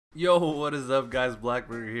Yo, what is up guys,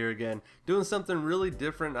 Blackburger here again, doing something really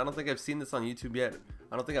different. I don't think I've seen this on YouTube yet.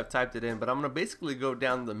 I don't think I've typed it in, but I'm going to basically go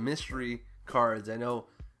down the mystery cards.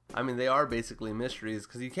 I mean they are basically mysteries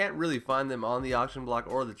because you can't really find them on the auction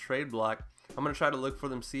block or the trade block. I'm going to try to look for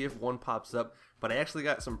them, see if one pops up, but I actually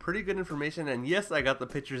got some pretty good information, and yes, I got the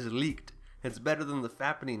pictures leaked. It's better than the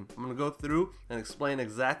fappening. I'm going to go through and explain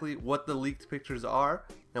exactly what the leaked pictures are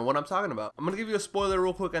and what I'm talking about. I'm going to give you a spoiler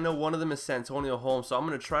real quick. I know one of them is Santonio Holmes, so I'm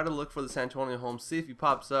going to try to look for the Santonio Holmes, see if he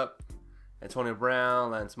pops up. Antonio Brown,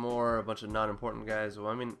 Lance Moore, a bunch of non-important guys. Well,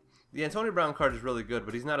 I mean, the Antonio Brown card is really good,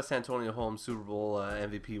 but he's not a Santonio Holmes Super Bowl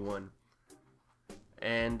MVP one.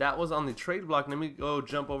 And that was on the trade block. Let me go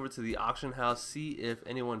jump over to the auction house, see if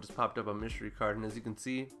anyone just popped up a mystery card. And as you can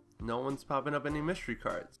see, no one's popping up any mystery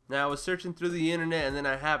cards. Now I was searching through the internet and then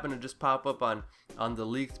I happened to just pop up on the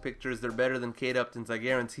leaked pictures. They're better than Kate Upton's, I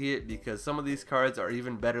guarantee it, because some of these cards are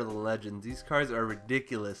even better than Legends. These cards are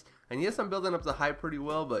ridiculous. And yes, I'm building up the hype pretty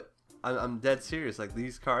well, but I'm dead serious. Like,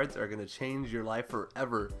 these cards are gonna change your life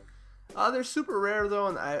forever. They're super rare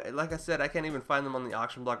though, and like I said, I can't even find them on the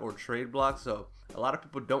auction block or trade block, so a lot of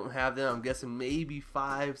people don't have them. I'm guessing maybe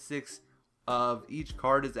 5, 6 of each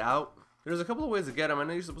card is out. There's a couple of ways to get them. I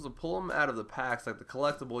know you're supposed to pull them out of the packs, like the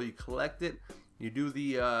collectible. You collect it, you do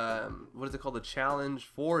the what is it called, the challenge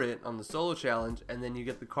for it on the solo challenge, and then you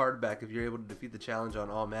get the card back if you're able to defeat the challenge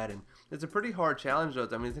on all Madden. It's a pretty hard challenge though.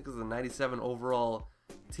 I mean, I think it's a 97 overall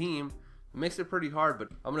team. It makes it pretty hard, but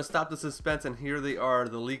I'm gonna stop the suspense, and here they are,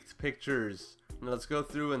 the leaked pictures. Now let's go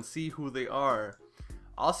through and see who they are.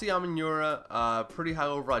 Alci Amaniora, pretty high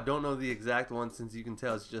overall. I don't know the exact one, since you can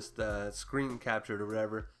tell it's just screen captured or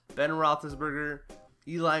whatever. Ben Roethlisberger,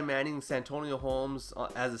 Eli Manning, Santonio Holmes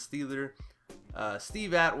as a Steeler,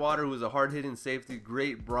 Steve Atwater, who's a hard-hitting safety,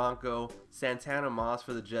 great Bronco, Santana Moss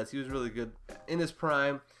for the Jets, he was really good in his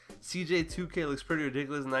prime. CJ2K looks pretty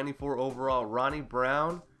ridiculous, 94 overall. Ronnie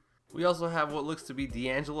Brown. We also have what looks to be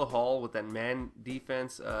D'Angelo Hall with that man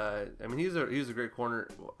defense. I mean, he was a great corner.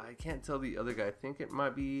 I can't tell the other guy. I think it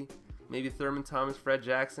might be maybe Thurman Thomas, Fred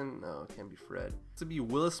Jackson. No, it can't be Fred. It's to be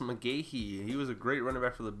Willis McGahee. He was a great running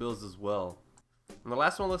back for the Bills as well. And the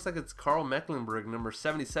last one looks like it's Carl Mecklenburg, number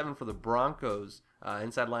 77 for the Broncos.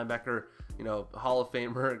 Inside linebacker, you know, Hall of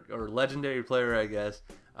Famer or legendary player, I guess.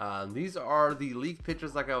 These are the leaked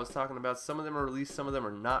pictures like I was talking about. Some of them are released, some of them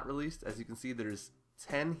are not released. As you can see, there's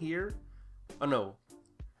 10 here. Oh no,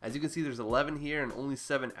 as you can see, there's 11 here and only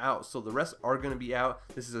 7 out, so the rest are going to be out.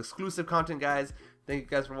 This is exclusive content, guys. Thank you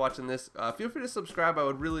guys for watching this. Feel free to subscribe, I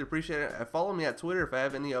would really appreciate it. Follow me at Twitter if I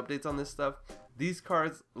have any updates on this stuff. These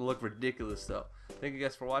cards look ridiculous though. Thank you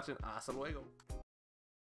guys for watching. Hasta luego.